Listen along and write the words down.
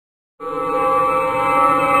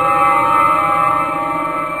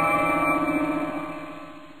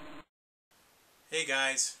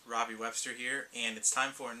Bobby Webster here, and it's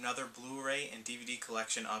time for another Blu-ray and DVD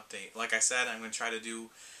collection update. Like I said, I'm going to try to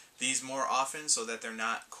do these more often so that they're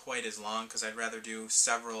not quite as long, because I'd rather do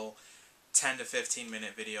several 10 to 15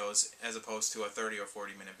 minute videos as opposed to a 30 or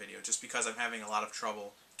 40 minute video, just because I'm having a lot of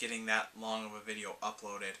trouble getting that long of a video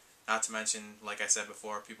uploaded. Not to mention, like I said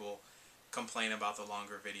before, people complain about the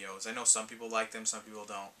longer videos. I know some people like them, some people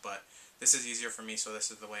don't, but this is easier for me, so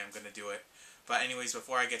this is the way I'm going to do it. But anyways,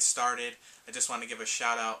 before I get started, I just want to give a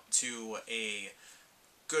shout out to a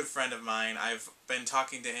good friend of mine. I've been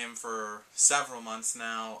talking to him for several months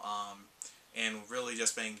now, and really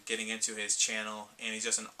just been getting into his channel, and he's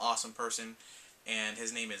just an awesome person, and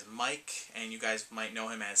his name is Mike, and you guys might know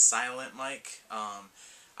him as Silent Mike.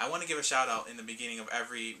 I want to give a shout out in the beginning of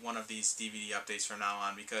every one of these DVD updates from now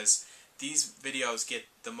on, because these videos get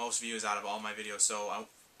the most views out of all my videos, so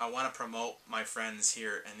I want to promote my friends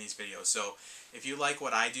here in these videos. So if you like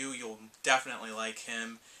what I do, you'll definitely like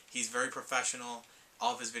him. He's very professional.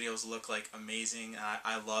 All of his videos look like amazing.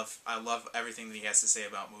 I love everything that he has to say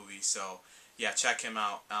about movies. So yeah, check him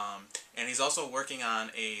out. And he's also working on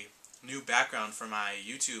a new background for my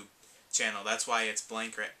YouTube channel. That's why it's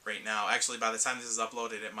blank right now. Actually, by the time this is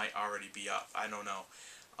uploaded, it might already be up. I don't know.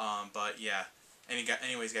 But yeah.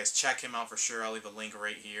 Anyways, guys, check him out for sure. I'll leave a link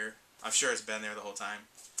right here. I'm sure it's been there the whole time.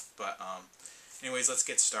 But anyways, let's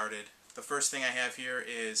get started. The first thing I have here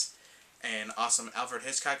is an awesome Alfred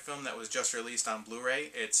Hitchcock film that was just released on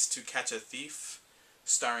Blu-ray. It's To Catch a Thief,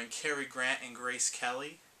 starring Cary Grant and Grace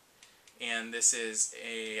Kelly. And this is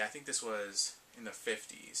I think this was in the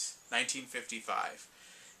 50s, 1955.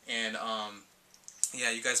 And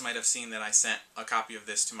yeah, you guys might have seen that I sent a copy of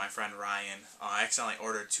this to my friend Ryan. I accidentally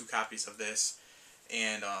ordered 2 copies of this.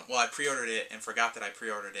 And, well, I pre-ordered it and forgot that I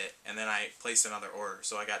pre-ordered it, and then I placed another order,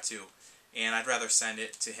 so I got 2. And I'd rather send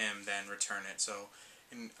it to him than return it, so,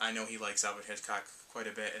 and I know he likes Alfred Hitchcock quite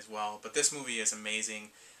a bit as well. But this movie is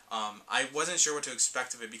amazing. I wasn't sure what to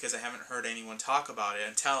expect of it because I haven't heard anyone talk about it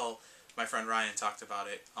until my friend Ryan talked about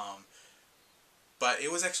it. But it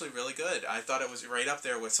was actually really good. I thought it was right up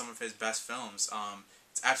there with some of his best films.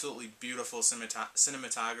 It's absolutely beautiful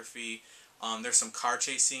cinematography. There's some car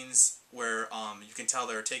chase scenes where you can tell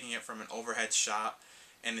they're taking it from an overhead shot,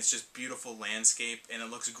 and it's just beautiful landscape, and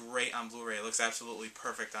it looks great on Blu-ray. It looks absolutely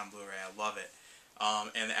perfect on Blu-ray. I love it.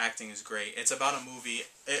 And the acting is great. It's about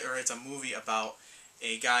it's a movie about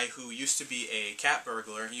a guy who used to be a cat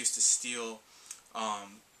burglar. He used to steal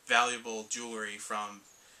valuable jewelry from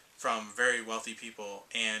very wealthy people,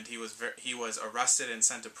 and he was arrested and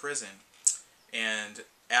sent to prison. And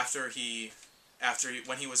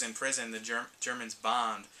when he was in prison, the Germans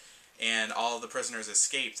bombed, and all the prisoners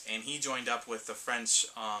escaped, and he joined up with the French,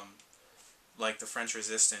 like the French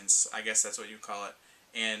resistance, I guess that's what you call it.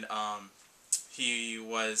 And he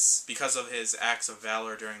was, because of his acts of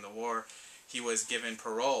valor during the war, he was given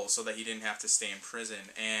parole so that he didn't have to stay in prison.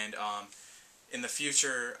 And in the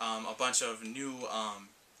future, a bunch of new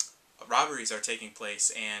robberies are taking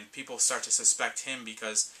place, and people start to suspect him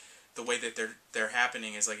because the way that they're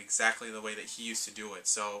happening is like exactly the way that he used to do it.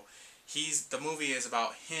 So the movie is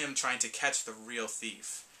about him trying to catch the real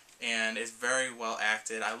thief, and it's very well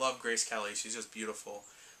acted. I love Grace Kelly. She's just beautiful.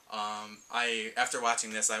 After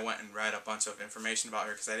watching this, I went and read a bunch of information about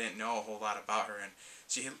her because I didn't know a whole lot about her, and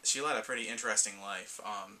she led a pretty interesting life.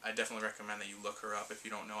 I definitely recommend that you look her up if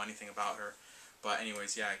you don't know anything about her. But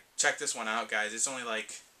anyways, yeah, check this one out, guys. It's only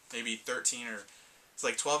like maybe it's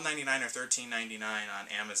like $12.99 or $13.99 on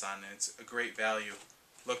Amazon, and it's a great value.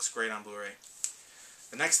 Looks great on Blu-ray.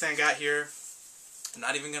 The next thing I got here, I'm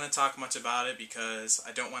not even going to talk much about it because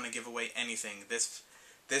I don't want to give away anything.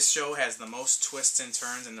 This show has the most twists and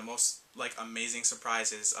turns and the most like amazing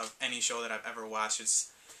surprises of any show that I've ever watched.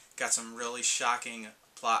 It's got some really shocking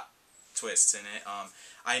plot twists in it.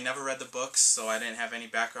 I never read the books, so I didn't have any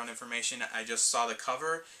background information. I just saw the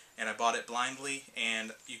cover, and I bought it blindly,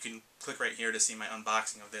 and you can click right here to see my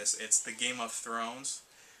unboxing of this. It's the Game of Thrones,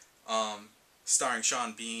 starring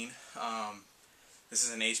Sean Bean. This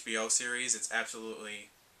is an HBO series. It's absolutely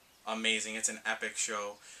amazing. It's an epic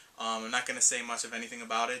show. I'm not going to say much of anything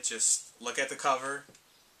about it. Just look at the cover.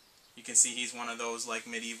 You can see he's one of those like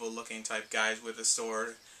medieval looking type guys with a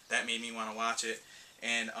sword. That made me want to watch it.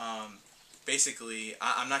 And basically,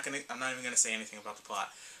 I'm not even going to say anything about the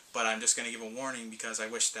plot. But I'm just going to give a warning because I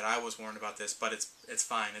wish that I was warned about this. But it's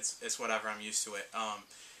fine. It's whatever. I'm used to it.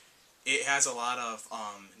 It has a lot of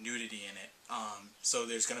nudity in it. So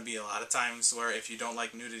there's going to be a lot of times where if you don't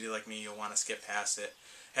like nudity like me, you'll want to skip past it.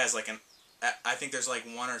 It has like I think there's like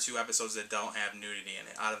 1 or 2 episodes that don't have nudity in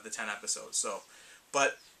it out of the 10 episodes. So,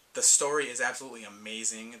 but the story is absolutely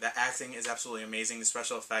amazing. The acting is absolutely amazing. The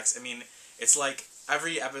special effects. I mean, it's like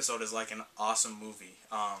every episode is like an awesome movie.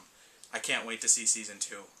 I can't wait to see season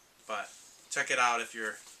 2. But check it out if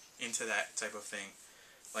you're into that type of thing,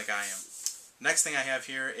 like I am. Next thing I have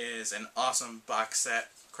here is an awesome box set,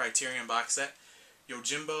 Criterion box set,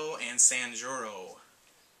 Yojimbo and Sanjuro,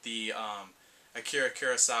 the Akira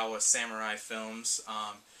Kurosawa samurai films.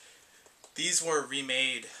 These were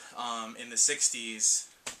remade in the 60s.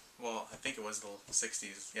 Well, I think it was the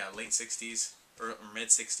 60s. Yeah, late 60s or mid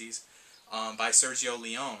 60s. By Sergio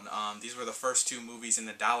Leone. These were the first 2 movies in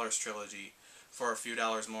the Dollars trilogy, For a Few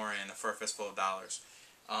Dollars More and For a Fistful of Dollars.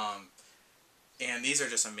 And these are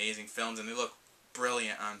just amazing films, and they look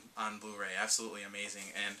brilliant on Blu-ray. Absolutely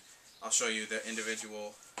amazing. And I'll show you the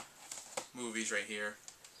individual movies right here.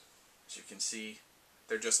 As you can see,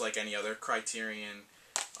 they're just like any other Criterion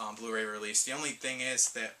Blu-ray release. The only thing is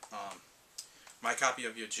that my copy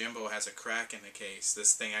of Yojimbo has a crack in the case.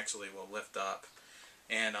 This thing actually will lift up.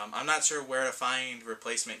 And I'm not sure where to find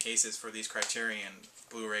replacement cases for these Criterion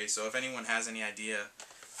Blu-rays, so if anyone has any idea,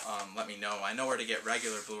 let me know. I know where to get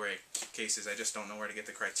regular Blu-ray cases, I just don't know where to get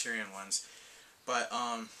the Criterion ones. But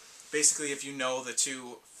basically, if you know the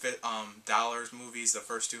 2 Dollars movies, the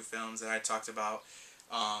first 2 films that I talked about,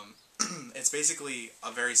 it's basically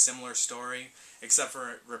a very similar story, except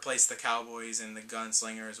for replace the cowboys and the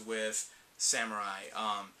gunslingers with samurai.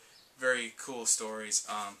 Very cool stories.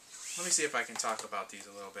 Let me see if I can talk about these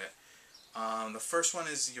a little bit. The first one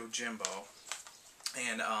is Yojimbo,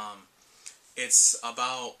 and it's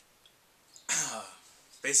about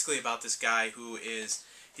basically about this guy who is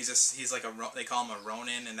he's like they call him a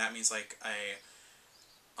Ronin, and that means like a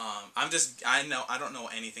I don't know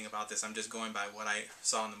anything about this. I'm just going by what I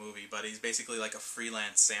saw in the movie, but he's basically like a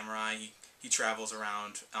freelance samurai. He travels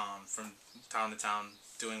around from town to town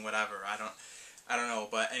doing whatever. I don't know,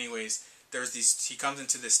 but anyways, he comes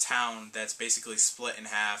into this town that's basically split in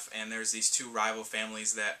half, and there's these 2 rival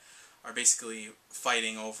families that are basically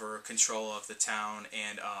fighting over control of the town,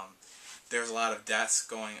 and there's a lot of deaths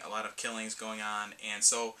a lot of killings going on, and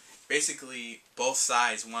so basically both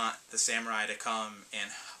sides want the samurai to come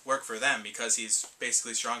and work for them because he's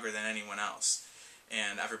basically stronger than anyone else,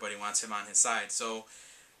 and everybody wants him on his side. So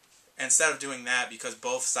instead of doing that, because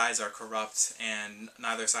both sides are corrupt and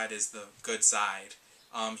neither side is the good side,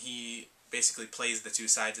 he basically plays the 2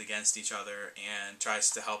 sides against each other and tries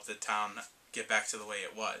to help the town get back to the way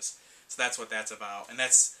it was. So that's what that's about, and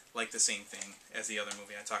that's like the same thing as the other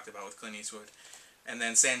movie I talked about with Clint Eastwood. And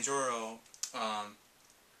then Sanjuro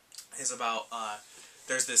is about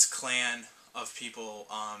there's this clan of people,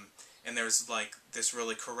 and there's like this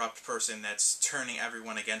really corrupt person that's turning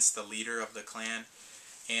everyone against the leader of the clan.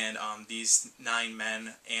 And these 9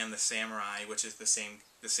 men and the samurai, which is the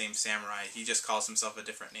same samurai, he just calls himself a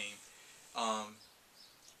different name.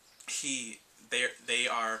 They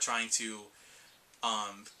are trying to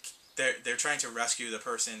they're trying to rescue the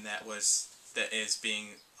person that is being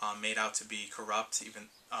made out to be corrupt, even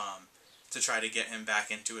to try to get him back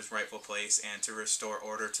into his rightful place and to restore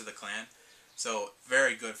order to the clan. So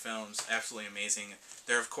very good films, absolutely amazing.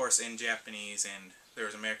 They're of course in Japanese and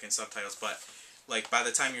there's American subtitles, but like by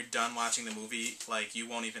the time you're done watching the movie, like you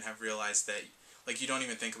won't even have realized that, like you don't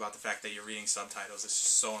even think about the fact that you're reading subtitles. It's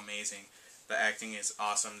just so amazing. The acting is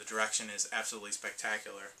awesome. The direction is absolutely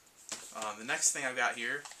spectacular. The next thing I've got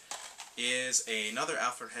here is another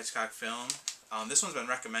Alfred Hitchcock film. This one's been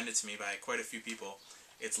recommended to me by quite a few people.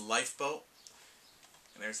 It's Lifeboat.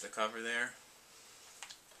 And there's the cover there.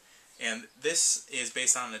 And this is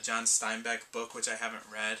based on the John Steinbeck book, which I haven't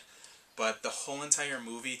read. But the whole entire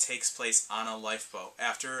movie takes place on a lifeboat.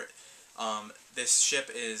 After this ship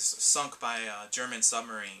is sunk by a German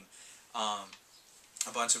submarine,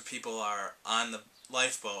 a bunch of people are on the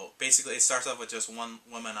lifeboat. Basically, it starts off with just one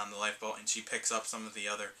woman on the lifeboat, and she picks up some of the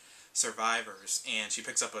other survivors, and she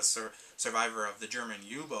picks up a survivor of the German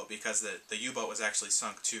U-boat because the U-boat was actually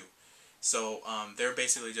sunk too. So they're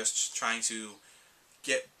basically just trying to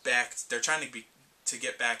get back. They're trying to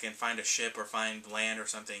get back and find a ship or find land or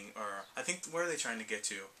something. Or I think, where are they trying to get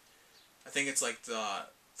to? I think it's like the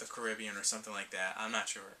Caribbean or something like that. I'm not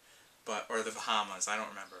sure, or the Bahamas. I don't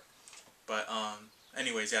remember. But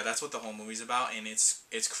anyways, yeah, that's what the whole movie's about, and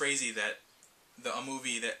it's crazy that a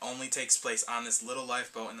movie that only takes place on this little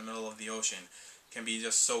lifeboat in the middle of the ocean can be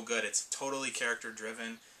just so good. It's totally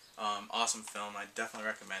character-driven, awesome film. I definitely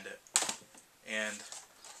recommend it. And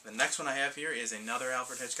the next one I have here is another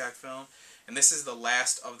Alfred Hitchcock film, and this is the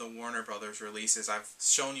last of the Warner Brothers releases. I've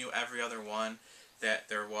shown you every other one that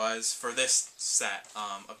there was for this set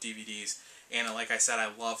of DVDs, and like I said, I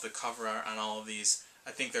love the cover art on all of these. I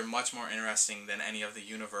think they're much more interesting than any of the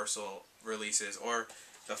Universal releases or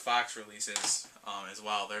the Fox releases as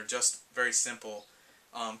well. They're just very simple,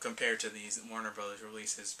 compared to these Warner Brothers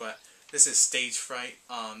releases. But this is Stage Fright.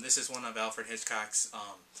 This is one of Alfred Hitchcock's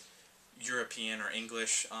European or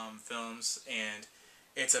English films, and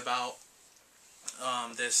it's about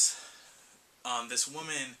this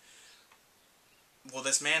woman. Well,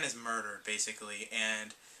 this man is murdered basically,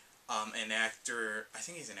 and an actor. I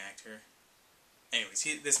think he's an actor. Anyways,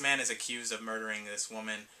 this man is accused of murdering this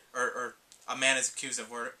woman, or a man is accused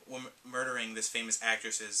of murdering this famous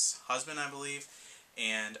actress's husband, I believe,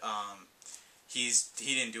 and he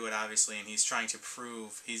didn't do it obviously, and he's trying to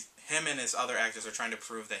prove him and his other actors are trying to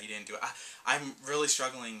prove that he didn't do it. I'm really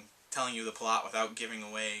struggling telling you the plot without giving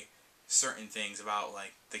away certain things about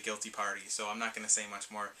like the guilty party, so I'm not going to say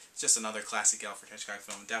much more. It's just another classic Alfred Hitchcock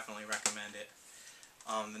film. Definitely recommend it.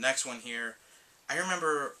 The next one here, I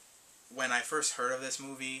remember when I first heard of this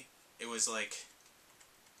movie, it was like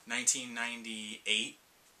 1998,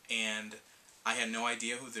 and I had no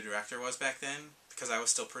idea who the director was back then because I was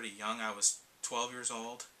still pretty young. I was 12 years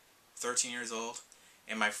old, 13 years old,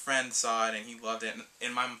 and my friend saw it and he loved it,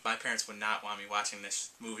 and my parents would not want me watching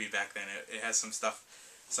this movie back then. It has some stuff,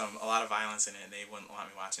 a lot of violence in it, and they wouldn't want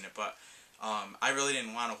me watching it, but I really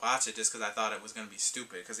didn't want to watch it just because I thought it was going to be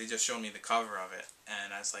stupid, because they just showed me the cover of it,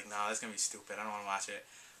 and I was like, nah, that's going to be stupid, I don't want to watch it.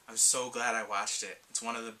 I'm so glad I watched it. It's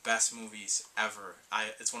one of the best movies ever.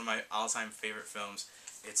 It's one of my all-time favorite films.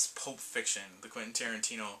 It's Pulp Fiction, the Quentin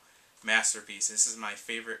Tarantino masterpiece. This is my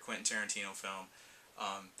favorite Quentin Tarantino film.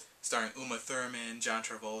 Starring Uma Thurman, John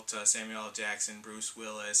Travolta, Samuel L. Jackson, Bruce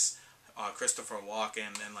Willis, Christopher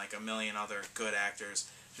Walken, and like a million other good actors.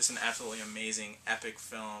 Just an absolutely amazing, epic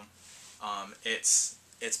film. It's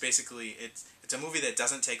basically it's a movie that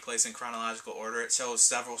doesn't take place in chronological order. It tells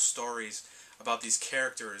several stories about these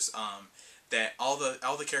characters that all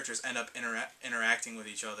the characters end up interacting with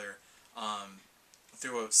each other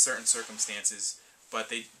through certain circumstances,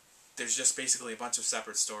 but there's just basically a bunch of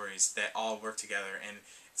separate stories that all work together, and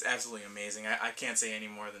it's absolutely amazing. I can't say any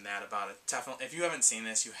more than that about it. Definitely, if you haven't seen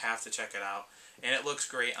this, you have to check it out, and it looks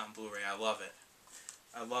great on Blu-ray. I love it.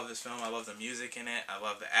 I love this film. I love the music in it. I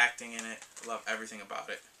love the acting in it. I love everything about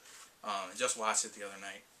it. I just watched it the other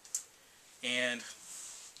night. And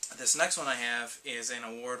this next one I have is an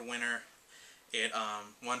award winner. It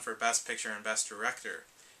won for Best Picture and Best Director.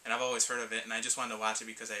 And I've always heard of it, and I just wanted to watch it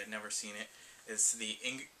because I had never seen it. It's The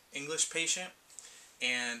English Patient.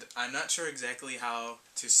 And I'm not sure exactly how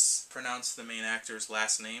to pronounce the main actor's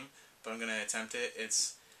last name, but I'm going to attempt it.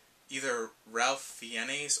 It's either Ralph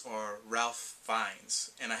Fiennes or Ralph Fiennes.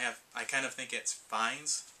 And I kind of think it's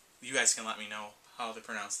Fiennes. You guys can let me know how to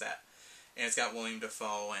pronounce that. And it's got William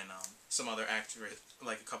Dafoe and some other actors,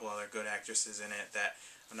 like a couple other good actresses in it that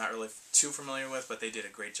I'm not really too familiar with, but they did a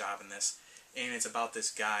great job in this. And it's about this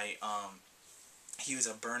guy. He was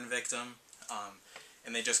a burn victim,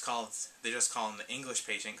 and they just call him the English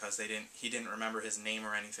Patient because he didn't remember his name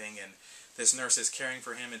or anything. And this nurse is caring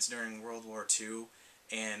for him. It's during World War II,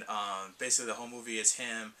 and basically the whole movie is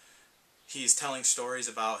him. He's telling stories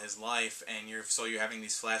about his life, and you're having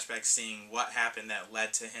these flashbacks, seeing what happened that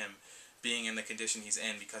led to him being in the condition he's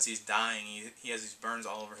in, because he's dying. He has these burns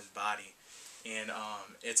all over his body, and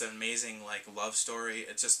it's an amazing like love story.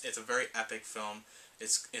 It's a very epic film.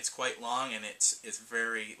 It's quite long, and it's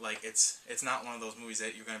very like it's not one of those movies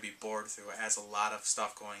that you're going to be bored through. It has a lot of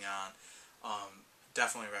stuff going on.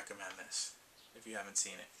 Definitely recommend this if you haven't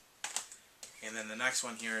seen it. And then the next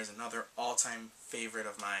one here is another all-time favorite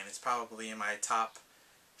of mine. It's probably in my top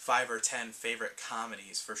 5 or 10 favorite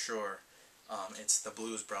comedies for sure. It's The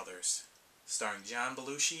Blues Brothers, starring John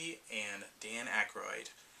Belushi and Dan Aykroyd.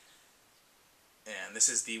 And this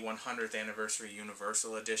is the 100th anniversary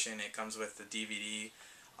Universal edition. It comes with the DVD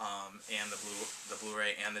and the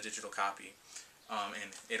Blu-ray and the digital copy.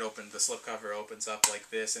 And the slipcover opens up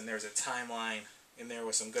like this, and there's a timeline in there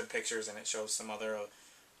with some good pictures, and it shows some other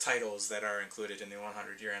titles that are included in the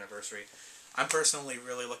 100-year anniversary. I'm personally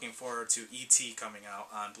really looking forward to E.T. coming out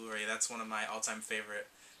on Blu-ray. That's one of my all-time favorite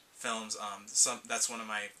films. That's one of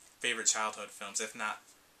my favorite childhood films. If not,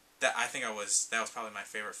 that was probably my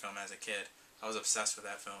favorite film as a kid. I was obsessed with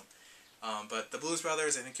that film. But The Blues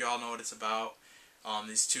Brothers, I think you all know what it's about.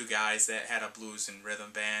 These two guys that had a blues and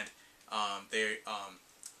rhythm band.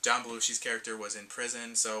 John Belushi's character was in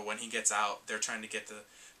prison, so when he gets out, they're trying to get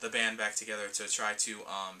the band back together to try to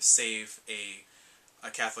save a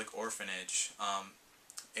Catholic orphanage,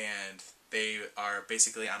 and they are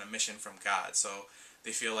basically on a mission from God. So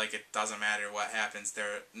they feel like it doesn't matter what happens,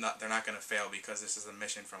 they're not going to fail because this is a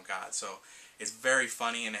mission from God. So it's very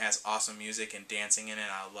funny, and it has awesome music and dancing in it.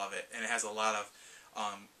 And I love it, and it has a lot of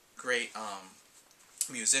great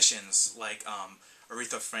musicians like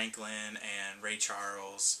Aretha Franklin and Ray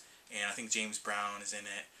Charles and I think James Brown is in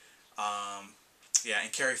it. Yeah,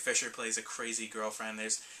 and Carrie Fisher plays a crazy girlfriend.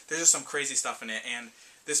 There's just some crazy stuff in it, and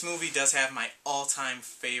this movie does have my all-time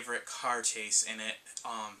favorite car chase in it.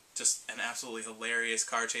 Just an absolutely hilarious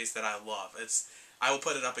car chase that I love. I will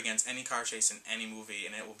put it up against any car chase in any movie,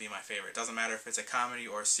 and it will be my favorite. Doesn't matter if it's a comedy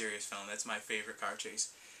or a serious film. That's my favorite car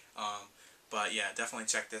chase. But yeah, definitely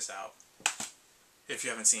check this out if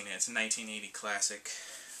you haven't seen it. It's a 1980 classic.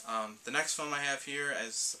 The next film I have here,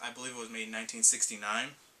 as I believe it was made in 1969.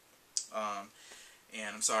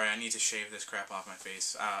 And I'm sorry, I need to shave this crap off my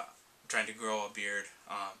face. I'm trying to grow a beard.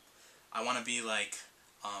 I want to be like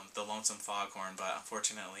the Lonesome Foghorn, but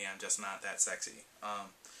unfortunately I'm just not that sexy.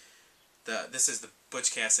 This is the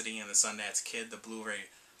Butch Cassidy and the Sundance Kid, the Blu-ray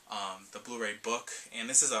book, and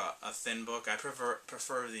this is a thin book. I prefer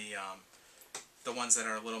the ones that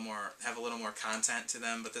are have a little more content to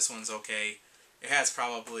them, but this one's okay. It has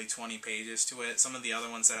probably 20 pages to it. Some of the other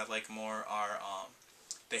ones that I like more are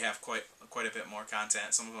they have quite a bit more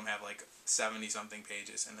content. Some of them have like 70-something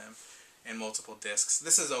pages in them and multiple discs.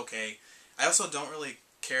 This is okay. I also don't really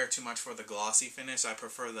care too much for the glossy finish. I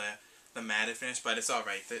prefer the matted finish, but it's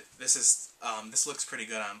alright. This looks pretty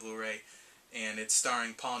good on Blu-ray, and it's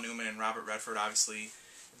starring Paul Newman and Robert Redford. Obviously,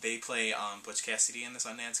 they play Butch Cassidy and the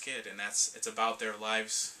Sundance Kid, and it's about their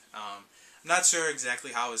lives. I'm not sure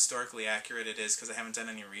exactly how historically accurate it is because I haven't done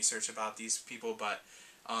any research about these people, but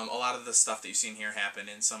a lot of the stuff that you've seen here happened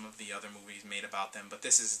in some of the other movies made about them, but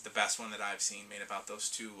this is the best one that I've seen made about those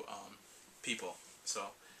two people. So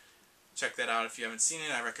check that out if you haven't seen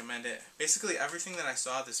it. I recommend it. Basically, everything that I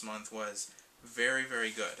saw this month was very, very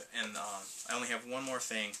good. And I only have one more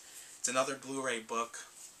thing. It's another Blu-ray book.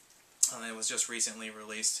 It was just recently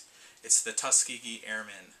released. It's The Tuskegee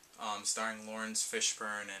Airmen, starring Lawrence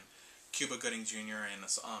Fishburne and Cuba Gooding Jr. and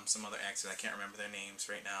some other actors. I can't remember their names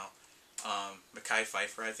right now. Mekhi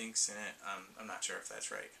Phifer, I think, is in it. I'm not sure if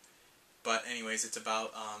that's right. But anyways, it's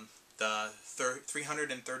about the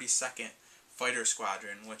 332nd Fighter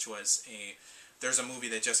Squadron, which was there's a movie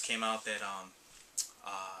that just came out that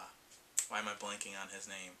why am I blanking on his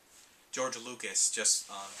name? George Lucas just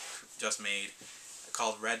made,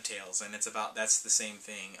 called Red Tails, and that's the same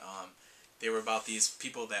thing. They were about these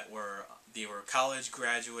people they were college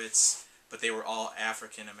graduates, but they were all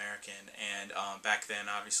African American, and back then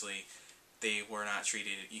obviously they were not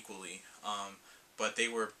treated equally. But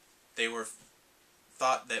people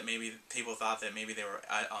thought that maybe they were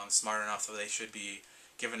smart enough so they should be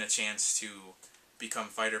given a chance to become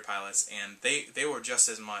fighter pilots, and they were just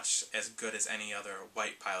as good as any other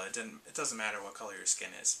white pilot. It doesn't matter what color your skin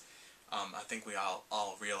is. I think we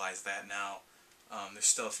all realize that now. There's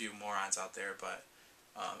still a few morons out there, but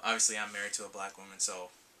obviously I'm married to a black woman, so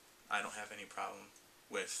I don't have any problem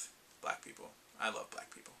with black people. I love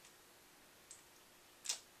black people.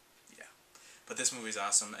 Yeah. But this movie's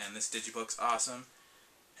awesome, and this digibook's awesome.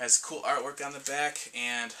 Has cool artwork on the back,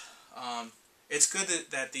 and it's good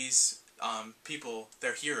that these people,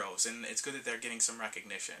 they're heroes, and it's good that they're getting some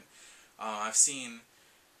recognition.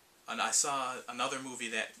 I saw another movie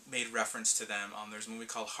that made reference to them. There's a movie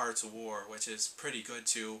called Hearts of War, which is pretty good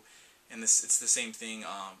too, and it's the same thing.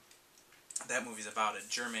 That movie's about a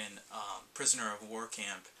German prisoner of war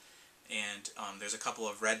camp, and there's a couple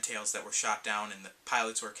of red tails that were shot down, and the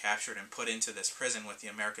pilots were captured and put into this prison with the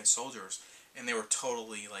American soldiers, and they were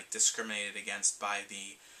totally discriminated against by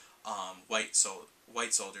the white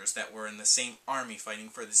soldiers that were in the same army fighting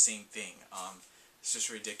for the same thing. It's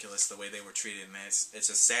just ridiculous the way they were treated, man. It's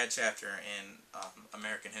a sad chapter in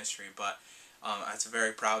American history, but it's a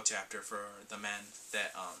very proud chapter for the men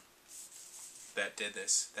that did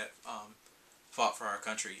this, that fought for our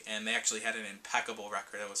country, and they actually had an impeccable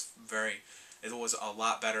record. It was a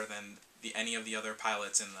lot better than any of the other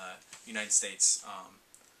pilots in the United States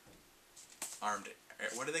armed.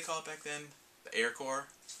 What did they call it back then? The Air Corps?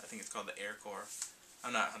 I think it's called the Air Corps.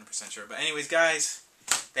 I'm not 100% sure, but anyways, guys,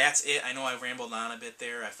 that's it. I know I rambled on a bit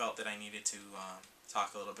there. I felt that I needed to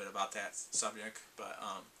talk a little bit about that subject, but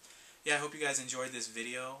yeah, I hope you guys enjoyed this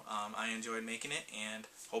video. I enjoyed making it, and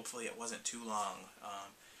hopefully it wasn't too long.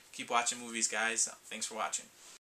 Keep watching movies, guys. Thanks for watching.